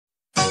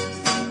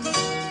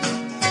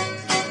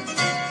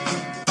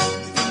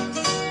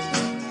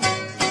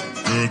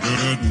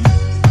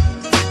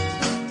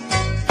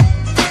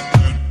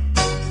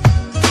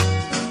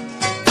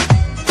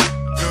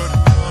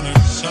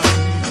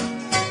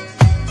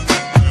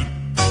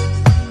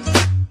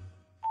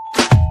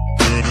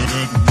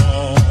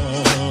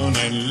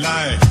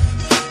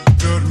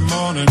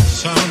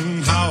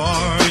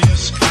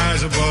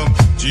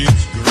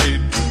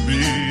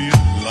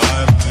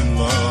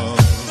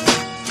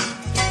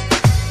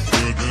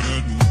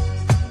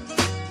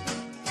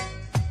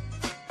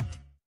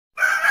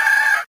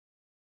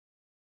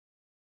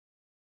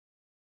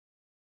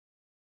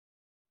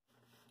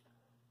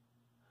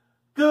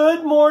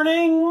Good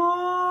morning,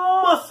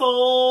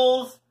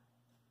 muscles!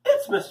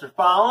 It's Mr.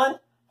 Fallon.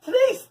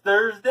 Today's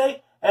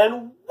Thursday,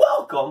 and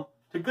welcome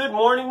to Good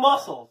Morning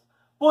Muscles.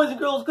 Boys and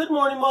girls, Good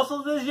Morning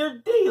Muscles is your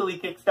daily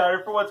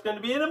kickstarter for what's going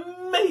to be an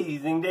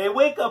amazing day.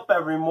 Wake up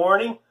every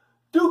morning,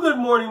 do Good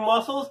Morning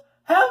Muscles,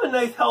 have a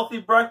nice healthy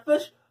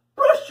breakfast,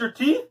 brush your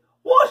teeth,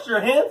 wash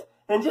your hands,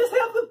 and just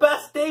have the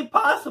best day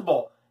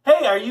possible.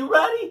 Hey, are you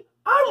ready?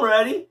 I'm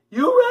ready.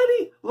 You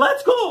ready?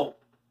 Let's go!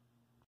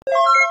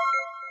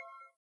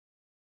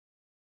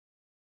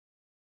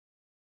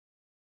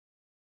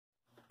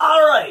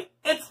 Alright,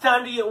 it's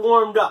time to get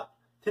warmed up.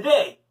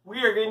 Today, we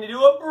are going to do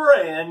a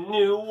brand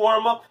new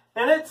warm-up,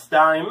 and it's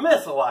starring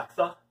Miss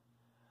Alexa.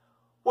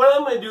 What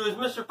I'm going to do is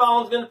Mr.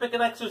 Fallon's going to pick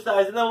an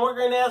exercise, and then we're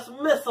going to ask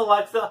Miss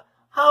Alexa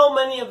how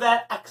many of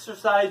that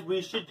exercise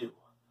we should do.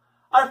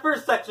 Our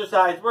first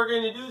exercise we're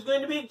going to do is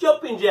going to be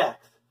jumping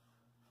jacks.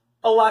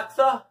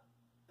 Alexa,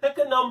 pick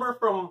a number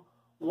from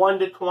 1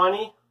 to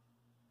 20.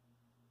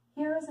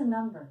 Here is a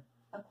number,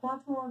 a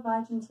quatuor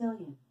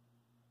vigintillion.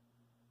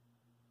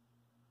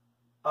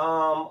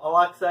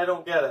 Alexa, I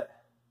don't get it.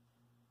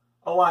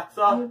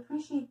 Alexa, I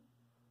appreciate...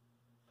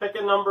 pick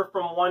a number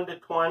from 1 to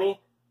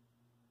 20.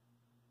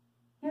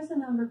 Here's a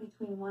number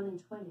between 1 and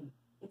 20.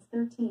 It's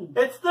 13.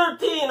 It's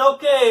 13!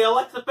 Okay,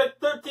 Alexa picked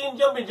 13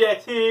 jumping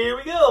jacks. Here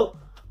we go.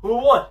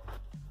 1,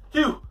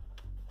 2,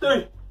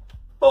 3,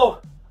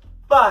 4,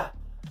 5,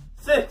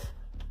 6,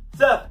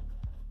 7,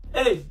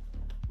 8,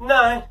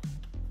 9,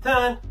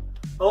 10,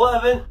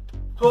 11,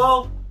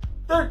 12,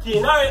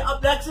 13. Alright,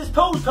 up next is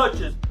toe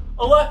touches.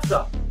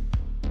 Alexa,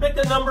 pick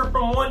a number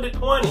from 1 to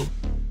 20.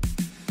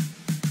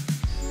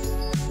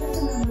 Here's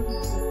a number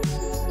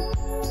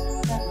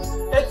between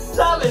 7. It's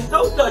 7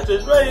 toe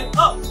touches. Ready?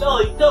 Up,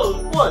 belly,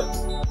 toes. 1,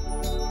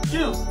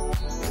 2,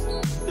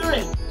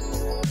 3,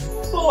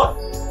 4,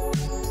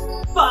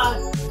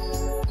 5,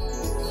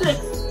 6,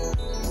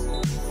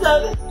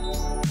 7.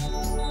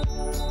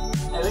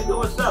 I think it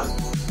was 7.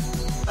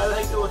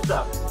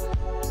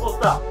 We'll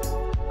stop.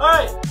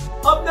 Alright,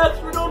 up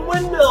next we're doing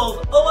windmills.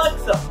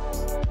 Alexa,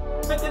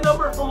 pick a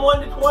number from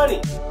 1 to 20.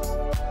 Here's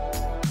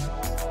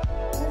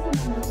a number between 1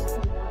 and 20.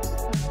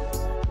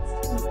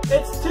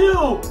 It's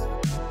 2.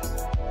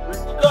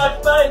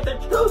 Gosh, fine,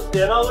 touch your toes.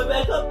 Stand all the way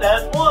back up.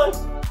 That's 1.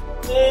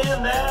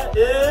 And that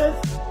is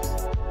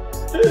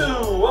 2.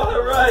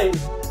 Alright.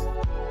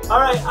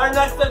 Alright, our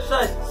next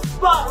exercise,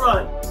 spot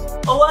run.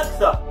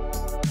 Alexa,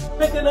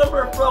 pick a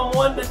number from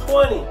 1 to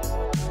 20.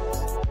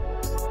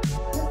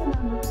 Here's a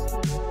number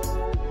between 11.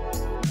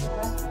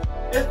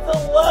 It's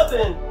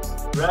 11.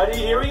 Ready?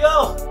 Here we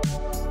go.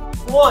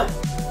 1,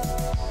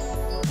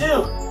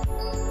 2,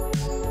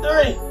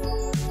 3,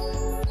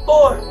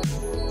 4,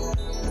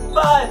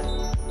 5,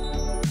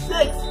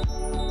 6,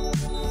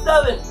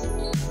 7,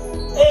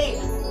 8,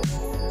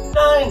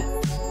 9,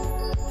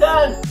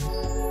 10,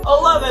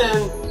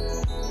 11.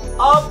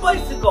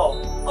 Bicycle.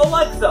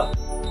 Alexa,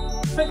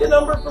 pick a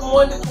number from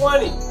 1 to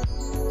 20. Here's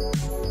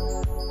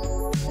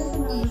a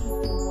number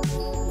between 1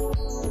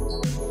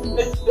 and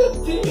 20. It's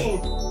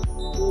 15.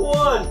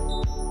 1,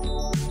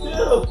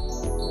 2,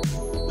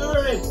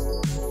 3,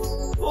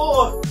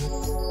 4,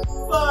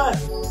 5,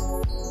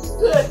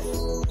 6,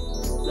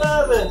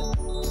 7,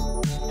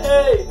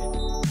 8,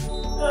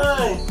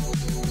 9,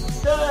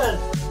 10,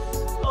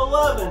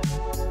 11,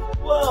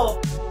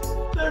 12,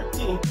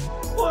 13,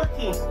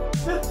 14,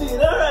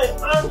 15. Alright,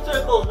 arm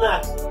circles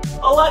next.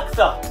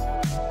 Alexa,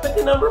 pick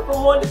a number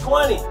from 1 to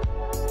 20. Here's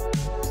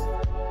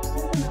a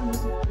number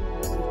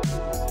between 1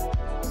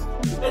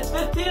 and 20. It's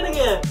 15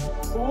 again.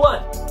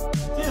 1,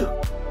 2,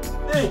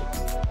 3,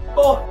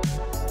 4,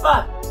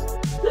 5,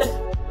 6,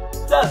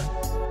 7,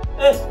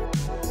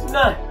 8,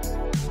 9,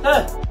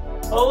 10,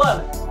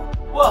 11,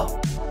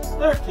 12,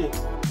 13,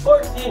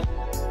 14,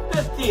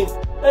 15.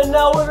 And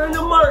now we're going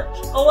to march.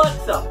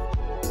 Alexa,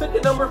 pick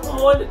a number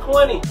from 1 to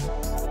 20.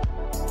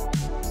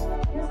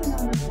 Here's a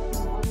number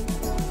between 1 and 20.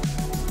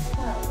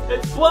 12.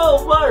 It's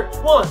 12. March.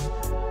 1,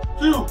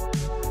 2,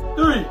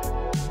 3,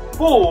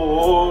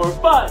 4,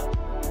 5,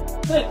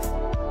 6,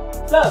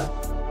 7,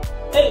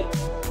 8,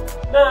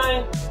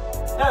 9,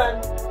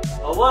 10,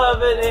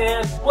 11,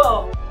 and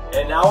 12.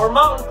 And now we're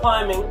mountain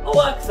climbing.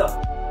 Alexa,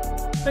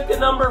 pick a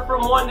number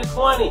from 1 to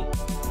 20. Here's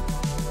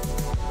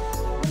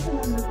a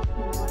number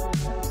between 1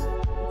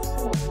 and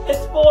 20.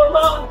 It's 4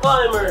 mountain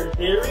climbers.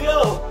 Here we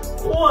go.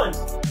 1,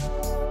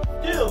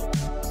 2,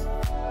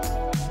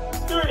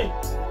 3,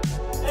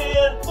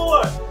 and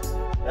 4.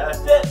 That's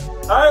it.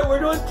 Alright, we're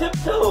doing Good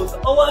tiptoes.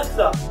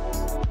 Alexa,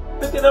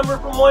 pick a number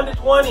from 1 to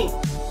 20. Here's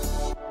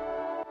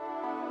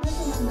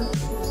a number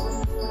between 1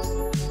 and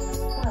 20.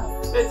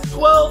 12. It's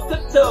 12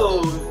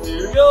 tiptoes.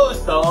 Here we go.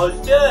 Tell us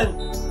again.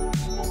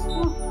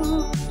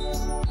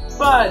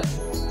 5,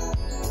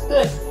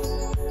 6,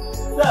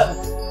 7,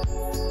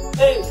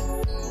 8,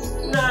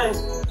 9,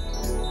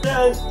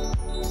 10,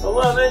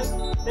 11,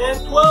 and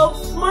 12.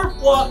 Smurf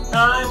walk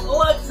time.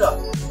 Alexa,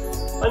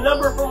 a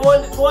number from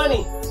 1 to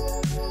 20.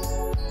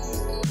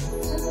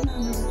 Here's a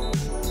number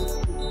between 1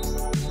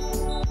 and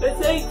 20. It's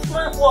 8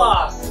 Smurf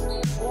walks.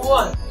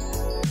 1,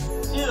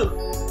 2,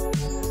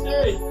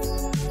 3,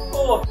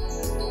 4,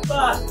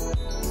 5,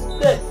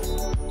 6,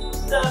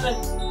 7,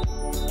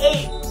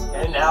 8.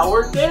 And now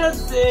we're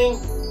dancing.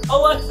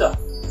 Alexa,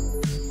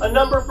 a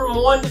number from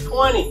 1 to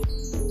 20.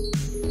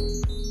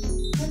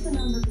 Here's a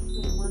number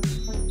between 1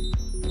 and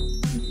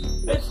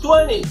 20. It's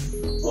 20.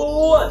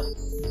 1,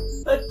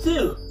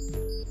 2,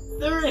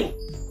 3,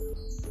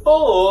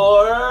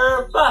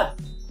 4, 5,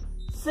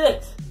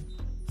 6,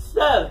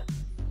 7,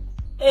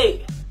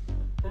 8,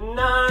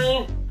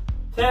 9,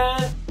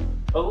 10,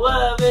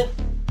 11,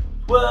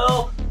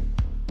 12,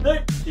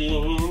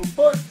 13,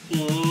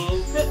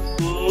 14,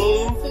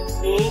 15,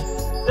 16,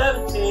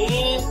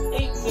 17,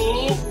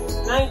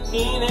 18,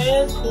 19,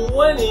 and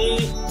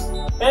 20.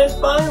 And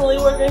finally,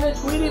 we're going to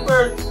Tweety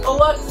Bird.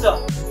 Alexa,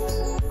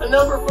 a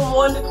number from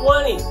 1 to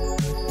 20. Here's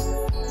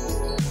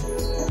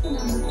a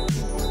number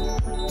between 1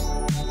 and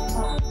 20.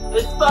 5.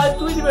 It's 5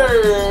 Tweety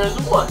Birds.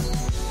 1,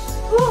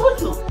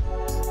 2,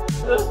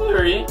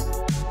 3,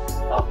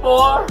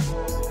 4,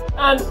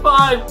 and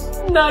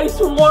 5. Nice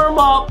warm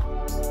up.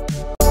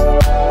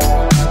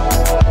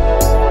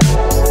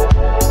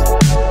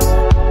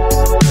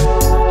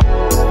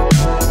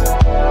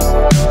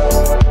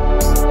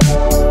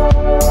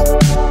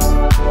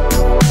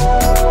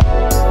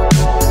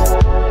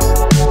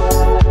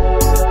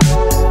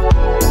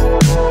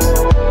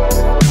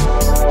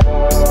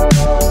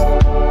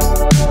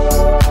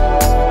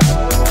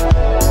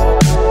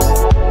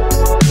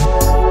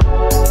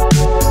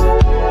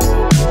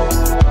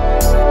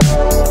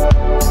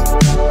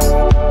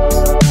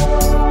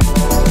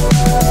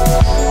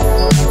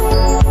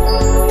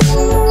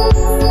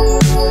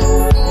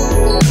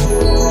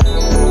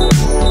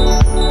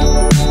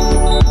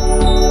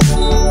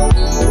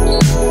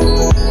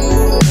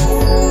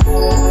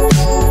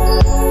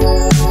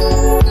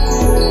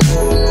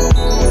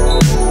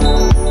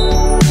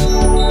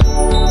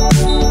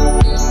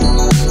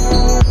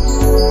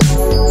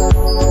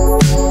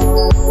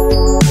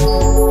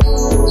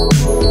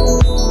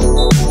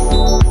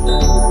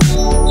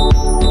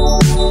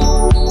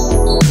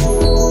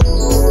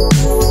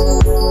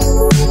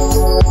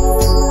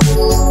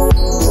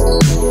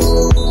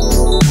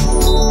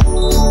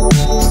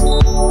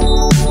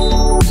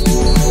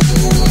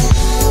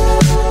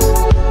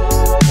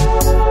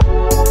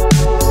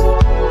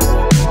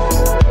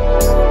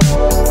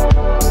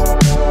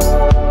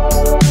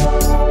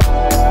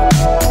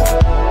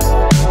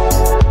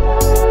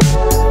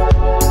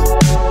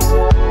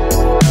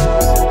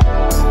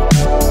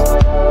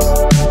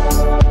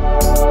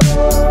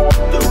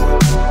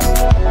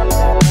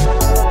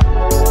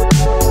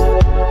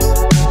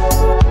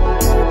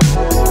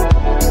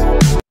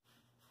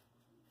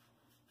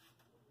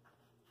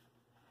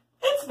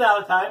 It's now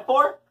time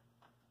for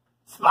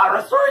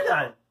Spyro Story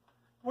Time.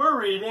 We're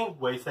reading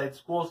Wayside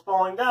School's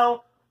Falling Down.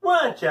 We're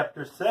on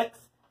chapter 6.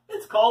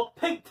 It's called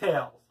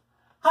Pigtails.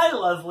 Hi,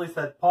 Leslie,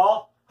 said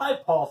Paul. Hi,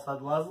 Paul,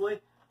 said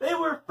Leslie. They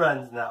were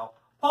friends now.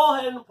 Paul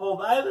hadn't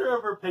pulled either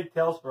of her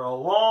pigtails for a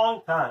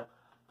long time.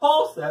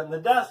 Paul sat in the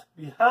desk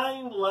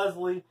behind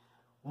Leslie.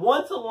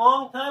 Once a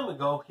long time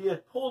ago, he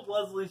had pulled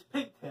Leslie's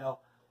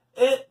pigtail.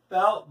 It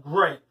felt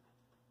great.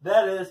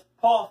 That is,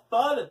 Paul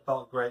thought it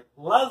felt great.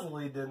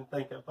 Leslie didn't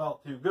think it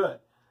felt too good.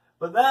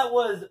 But that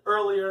was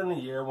earlier in the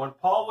year when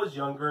Paul was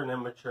younger and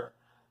immature.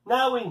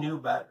 Now he knew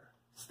better.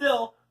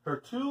 Still, her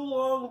 2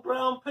 long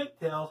brown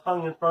pigtails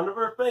hung in front of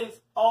her face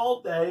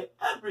all day,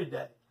 every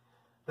day.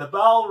 The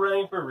bell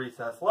rang for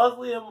recess.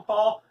 Leslie and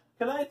Paul,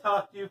 can I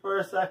talk to you for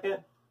a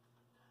second?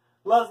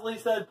 Leslie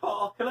said,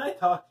 Paul, can I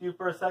talk to you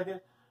for a second?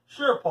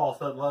 Sure, Paul,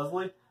 said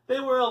Leslie. They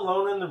were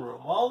alone in the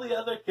room. All the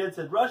other kids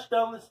had rushed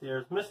down the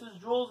stairs. Mrs.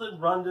 Jules had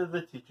run to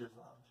the teacher's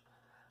lounge.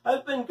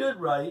 I've been good,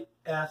 right?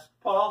 Asked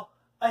Paul.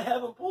 I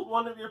haven't pulled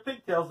one of your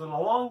pigtails in a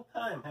long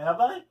time,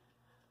 have I?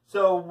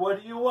 So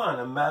what do you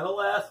want, a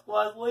medal? Asked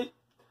Leslie.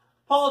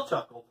 Paul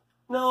chuckled.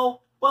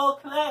 No. Well,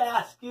 can I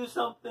ask you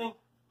something?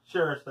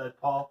 Sure, said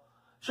Paul.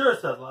 Sure,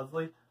 said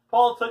Leslie.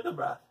 Paul took a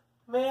breath.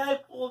 May I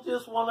pull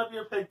just one of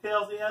your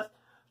pigtails, he asked.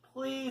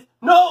 Please.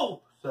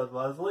 No, said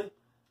Leslie.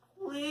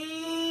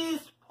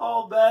 Please,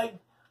 Paul begged.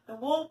 I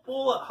won't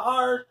pull it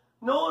hard.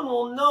 No one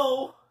will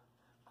know.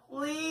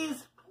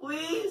 Please,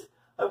 please.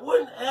 I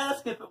wouldn't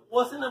ask if it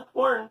wasn't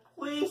important.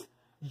 Please.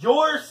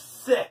 You're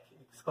sick,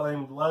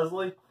 exclaimed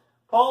Leslie.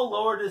 Paul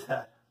lowered his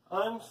head.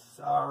 I'm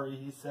sorry,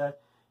 he said.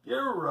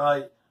 You're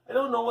right. I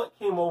don't know what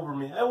came over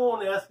me. I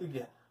won't ask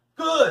again.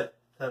 Good,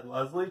 said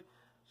Leslie.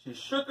 She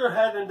shook her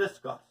head in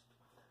disgust.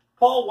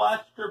 Paul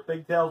watched her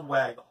pigtails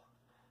waggle.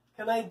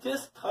 "Can I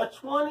just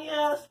touch one?" he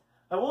asked.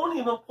 "I won't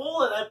even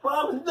pull it, I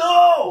promise."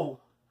 "No!"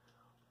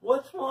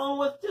 "What's wrong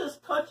with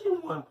just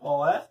touching one?"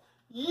 Paul asked.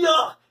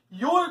 "Yuck!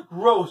 You're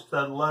gross,"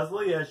 said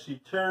Leslie as she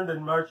turned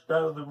and marched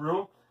out of the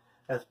room.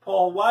 As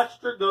Paul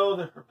watched her go,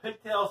 her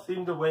pigtails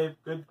seemed to wave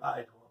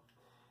goodbye to him.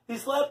 He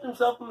slapped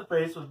himself in the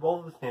face with both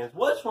of his hands.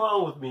 "What's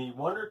wrong with me?" he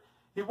wondered.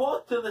 He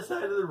walked to the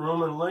side of the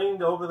room and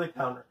leaned over the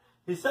counter.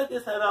 He stuck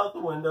his head out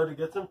the window to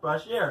get some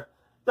fresh air.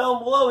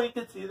 Down below, he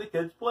could see the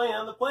kids playing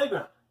on the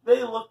playground.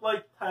 They looked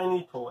like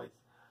tiny toys.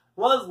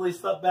 Leslie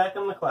slept back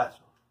in the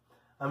classroom.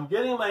 "I'm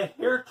getting my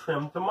hair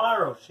trimmed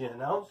tomorrow," she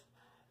announced.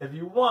 "If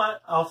you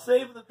want, I'll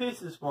save the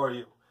pieces for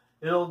you.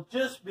 It'll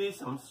just be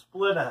some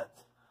split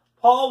ends."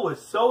 Paul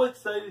was so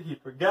excited he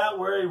forgot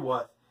where he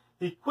was.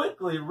 He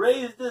quickly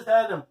raised his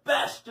head and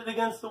bashed it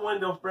against the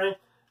window frame.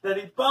 Then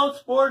he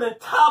bounced forward and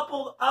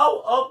toppled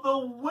out of the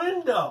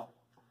window.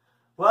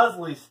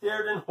 Leslie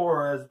stared in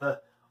horror as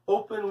the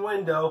open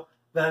window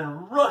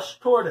then rushed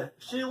toward it.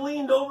 She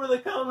leaned over the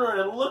counter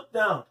and looked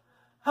down.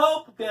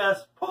 "Help!"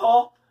 gasped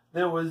Paul.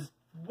 There was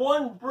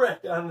one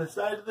brick on the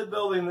side of the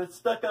building that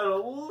stuck out a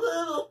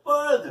little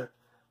farther.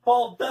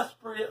 Paul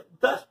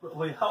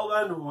desperately held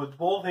onto it with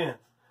both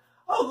hands.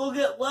 I'll go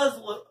get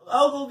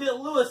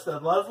Louis,"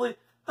 said Leslie.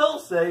 "He'll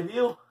save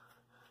you."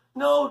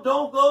 "No,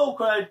 don't go,"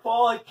 cried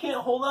Paul. "I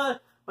can't hold on.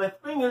 My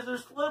fingers are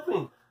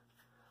slipping."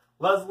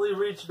 Leslie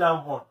reached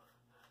down for him.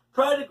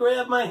 "Try to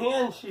grab my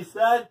hand," she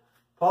said.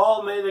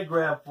 Paul made a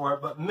grab for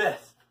it, but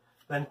missed,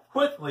 then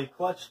quickly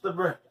clutched the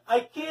brick.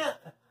 "I can't.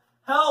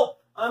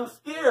 Help! I'm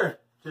scared."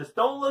 "Just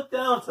don't look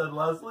down," said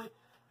Leslie.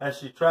 As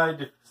she tried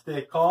to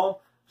stay calm,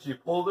 she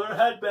pulled her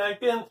head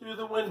back in through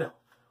the window.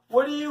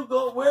 Where are you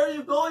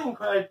going?"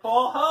 cried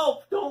Paul.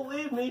 "Help! Don't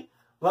leave me."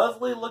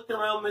 Leslie looked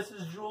around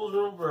Mrs. Jewell's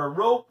room for a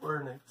rope or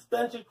an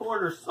extension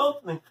cord or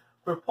something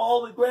for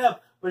Paul to grab,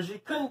 but she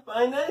couldn't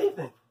find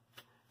anything.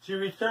 She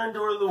returned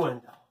toward the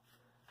window,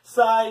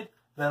 sighed,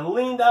 then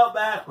leaned out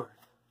backward.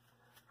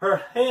 Her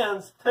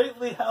hands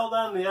tightly held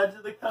on the edge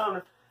of the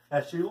counter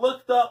as she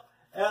looked up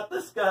at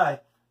the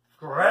sky.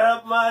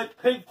 "Grab my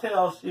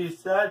pigtails," she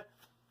said.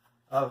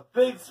 A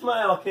big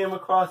smile came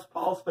across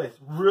Paul's face.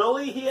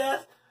 "Really?" he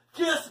asked.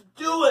 "Just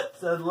do it,"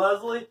 said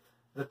Leslie.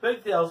 The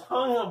pigtails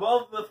hung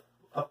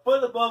a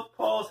foot above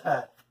Paul's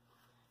head.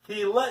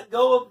 He let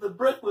go of the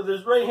brick with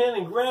his right hand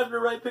and grabbed her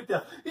right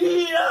pigtail.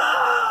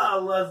 "Yeah!"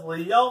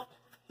 Leslie yelped.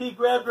 He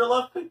grabbed her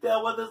left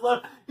pigtail with his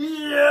left.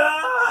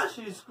 "Yeah!"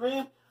 she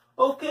screamed.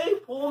 "Okay,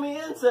 pull me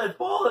in," said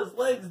Paul. His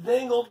legs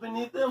dangled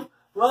beneath him.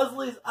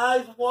 Leslie's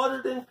eyes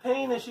watered in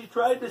pain as she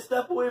tried to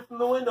step away from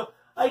the window.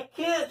 "I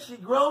can't," she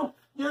groaned.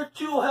 "You're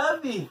too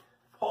heavy."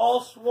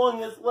 Paul swung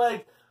his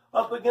legs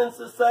up against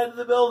the side of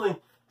the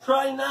building.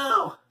 "Try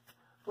now."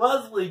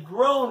 Leslie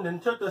groaned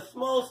and took a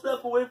small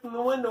step away from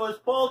the window as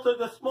Paul took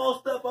a small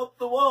step up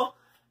the wall.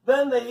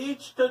 Then they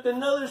each took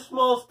another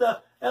small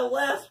step. At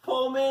last,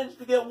 Paul managed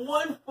to get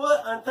 1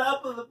 foot on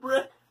top of the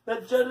brick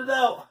that jutted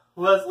out.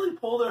 Leslie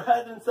pulled her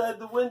head inside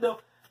the window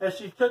as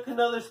she took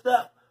another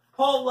step.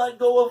 Paul let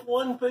go of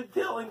one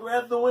pigtail and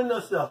grabbed the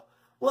windowsill.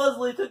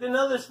 Leslie took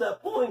another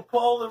step, pulling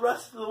Paul the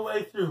rest of the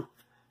way through.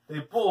 They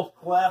both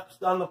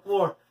collapsed on the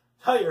floor,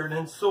 tired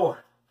and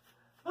sore.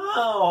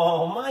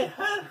 "Oh, my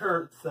head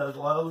hurts," said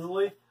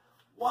Leslie.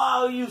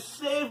 "Wow, you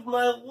saved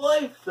my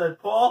life," said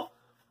Paul.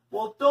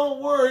 "Well,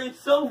 don't worry,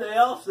 someday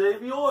I'll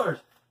save yours."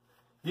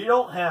 "You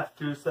don't have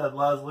to," said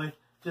Leslie.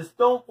 "Just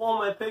don't pull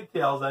my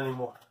pigtails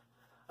anymore."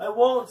 "I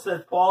won't,"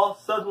 said Paul.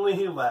 Suddenly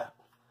he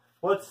laughed.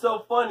 "What's so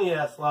funny?"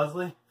 asked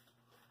Leslie.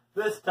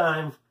 "This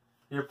time,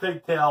 your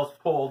pigtails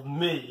pulled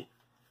me."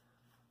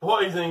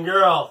 Boys and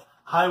girls,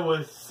 I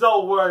was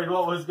so worried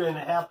what was going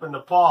to happen to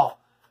Paul.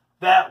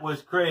 That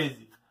was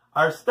crazy.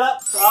 Our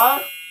steps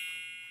are...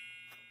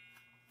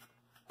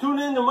 Tune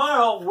in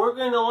tomorrow. We're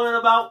going to learn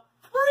about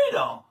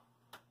freedom.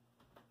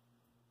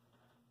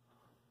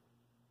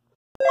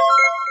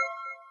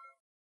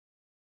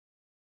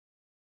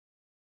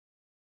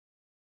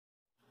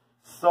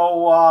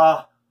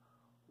 So,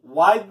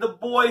 why'd the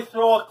boy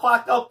throw a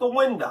clock out the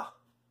window?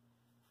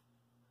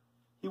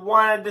 He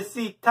wanted to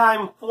see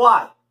time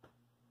fly.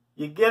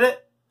 You get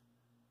it?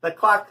 The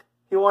clock,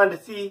 he wanted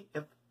to see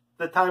if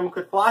the time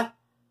could fly.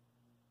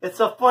 It's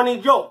a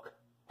funny joke.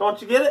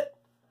 Don't you get it?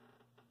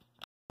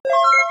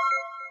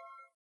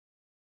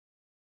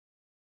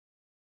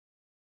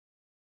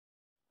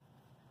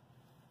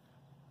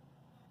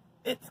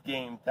 It's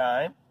game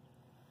time.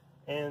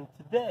 And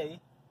today,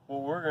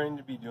 what we're going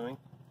to be doing,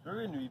 we're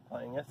going to be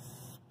playing a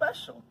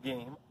special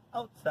game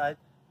outside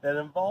that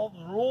involves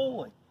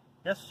rolling.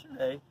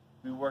 Yesterday,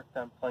 we worked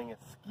on playing a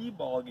skee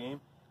ball game.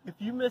 If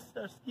you missed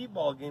our skee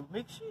ball game,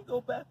 make sure you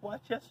go back,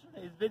 watch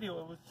yesterday's video.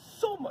 It was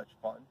so much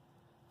fun.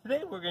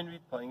 Today, we're going to be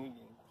playing a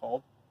game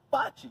called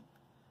bocce.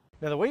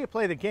 Now, the way you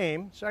play the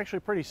game is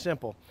actually pretty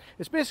simple.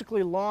 It's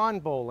basically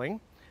lawn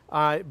bowling,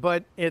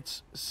 but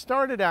it's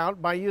started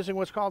out by using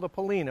what's called a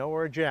Polino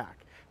or a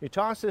jack. You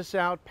toss this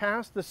out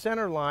past the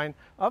center line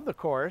of the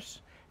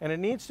course, and it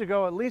needs to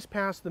go at least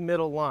past the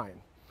middle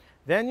line.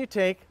 Then you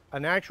take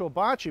an actual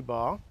bocce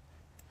ball,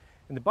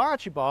 and the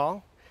bocce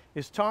ball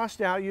is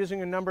tossed out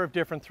using a number of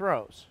different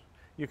throws.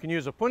 You can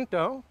use a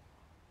punto,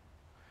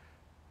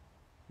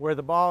 where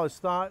the ball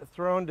is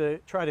thrown to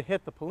try to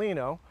hit the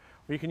Polino,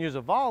 or you can use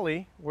a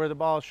volley, where the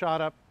ball is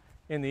shot up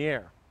in the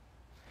air.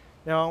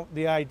 Now,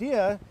 the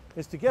idea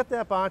is to get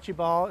that bocce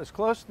ball as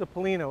close to the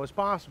Polino as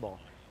possible.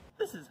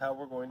 This is how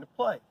we're going to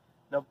play.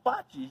 Now,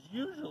 bocce is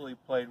usually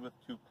played with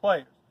two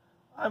players.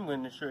 I'm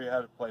going to show you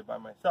how to play by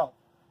myself.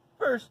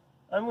 First,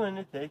 I'm going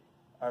to take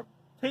our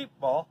tape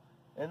ball,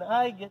 and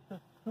I get to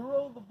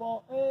throw the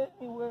ball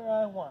anywhere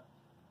I want.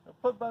 So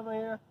put by my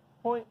ear,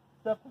 point,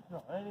 step, and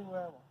throw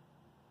anywhere I want.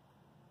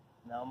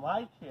 Now,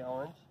 my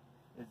challenge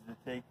is to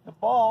take the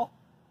ball,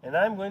 and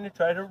I'm going to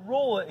try to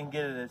roll it and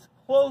get it as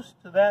close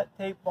to that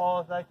tape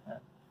ball as I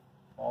can.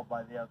 Ball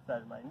by the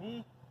outside of my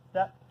knee,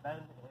 step, bend,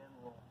 and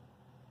roll.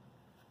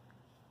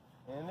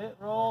 And it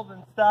rolled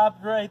and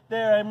stopped right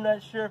there. I'm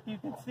not sure if you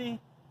can see.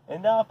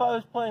 And now if I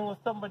was playing with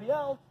somebody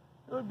else,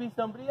 it would be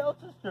somebody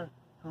else's turn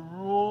to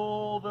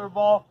roll their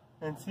ball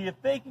and see if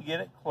they can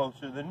get it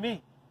closer than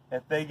me.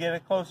 If they get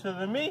it closer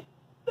than me,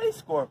 they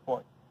score a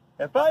point.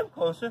 If I'm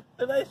closer,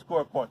 then I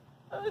score a point.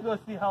 Let me go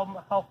see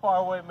how far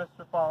away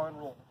Mr. Fallon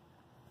rolls.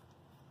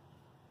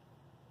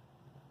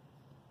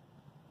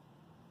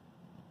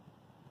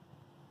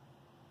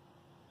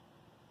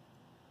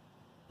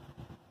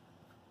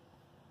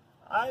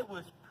 I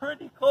was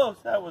pretty close.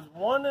 That was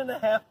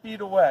 1.5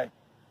 feet away.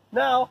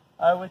 Now,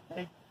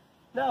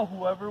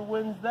 whoever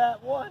wins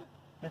that one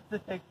gets to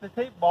take the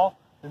tape ball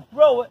and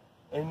throw it,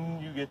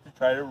 and you get to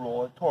try to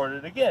roll it toward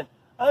it again.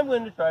 I'm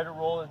going to try to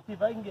roll it and see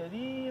if I can get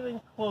even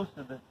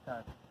closer this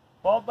time.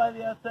 Ball by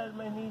the outside of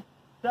my knee,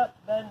 step,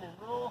 bend, and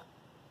roll.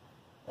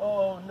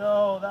 Oh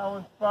no, that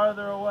one's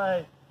farther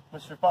away.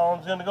 Mr.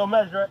 Fallon's going to go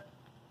measure it.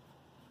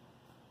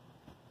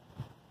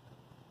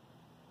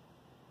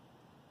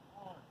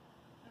 1,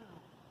 2,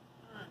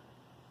 3,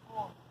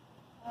 4,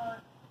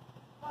 5,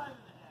 5.5.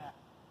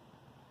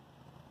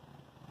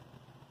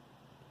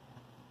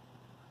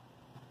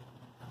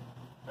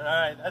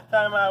 Alright, that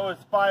time I was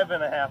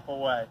 5.5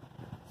 away.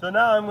 So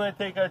now I'm going to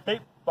take our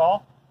tape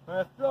ball. I'm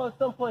going to throw it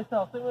someplace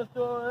else. I'm going to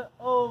throw it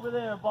over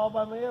there. Ball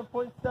by my ear,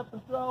 point, step,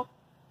 and throw.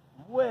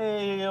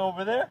 Way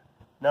over there.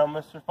 Now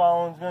Mr.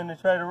 Fallon's going to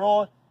try to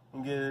roll it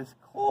and get as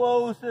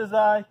close as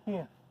I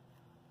can.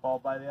 Ball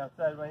by the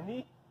outside of my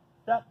knee.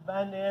 Step,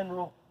 bend, and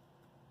roll.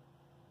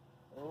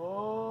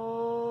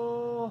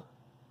 Oh.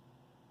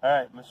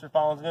 Alright, Mr.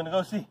 Fallon's going to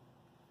go see.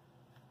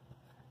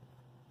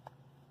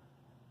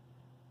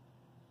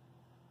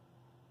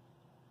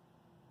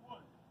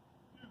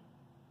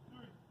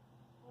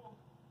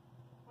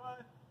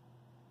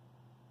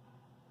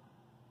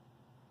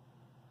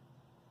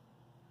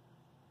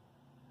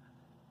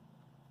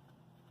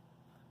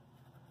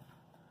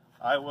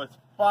 I was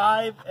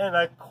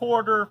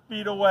 5.25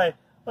 feet away.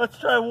 Let's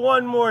try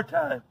one more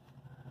time.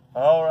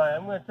 All right,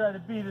 I'm going to try to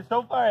beat it.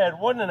 So far, I had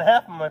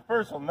 1.5 on my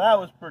first one. That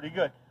was pretty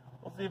good.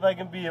 We'll see if I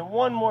can beat it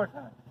one more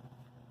time.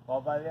 Ball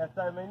by the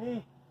outside of my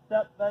knee.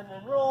 Step, bend,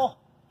 and roll.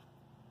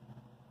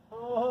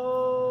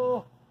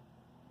 Oh,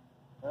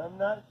 I'm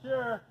not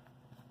sure.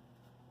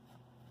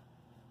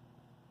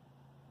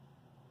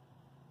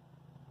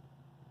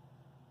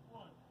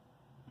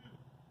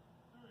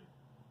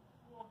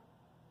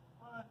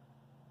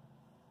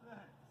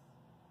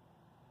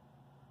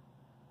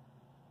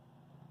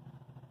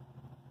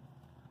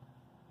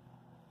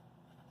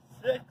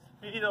 Six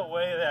feet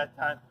away that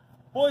time.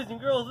 Boys and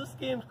girls, this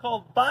game's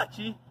called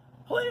bocce.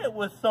 Play it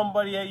with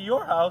somebody at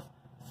your house.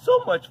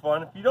 So much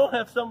fun. If you don't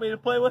have somebody to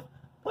play with,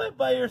 play it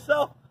by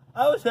yourself.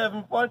 I was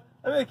having fun.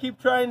 I'm going to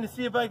keep trying to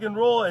see if I can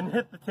roll and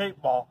hit the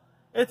tape ball.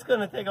 It's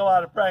going to take a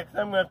lot of practice.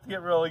 I'm going to have to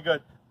get really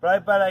good. But I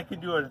bet I can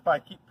do it if I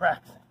keep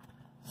practicing.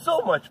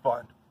 So much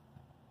fun.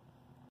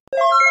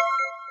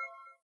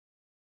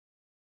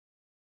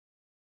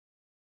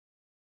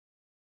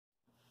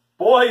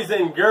 Boys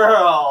and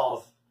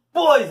girls,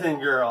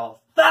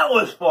 that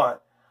was fun.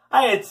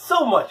 I had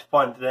so much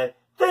fun today.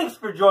 Thanks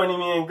for joining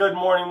me in Good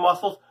Morning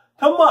Muscles.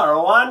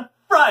 Tomorrow on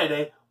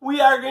Friday, we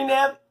are going to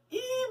have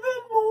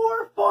even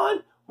more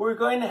fun. We're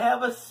going to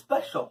have a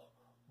special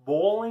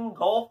bowling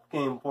golf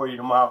game for you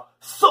tomorrow.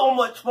 So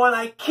much fun,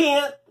 I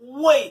can't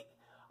wait.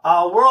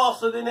 We're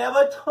also going to have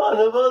a ton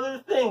of other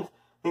things,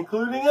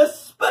 including a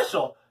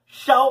special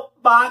shout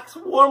box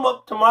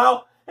warm-up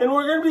tomorrow, and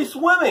we're going to be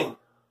swimming.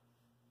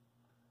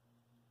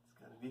 It's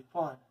going to be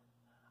fun.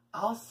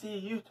 I'll see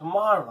you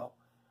tomorrow.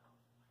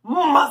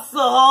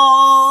 Muscle!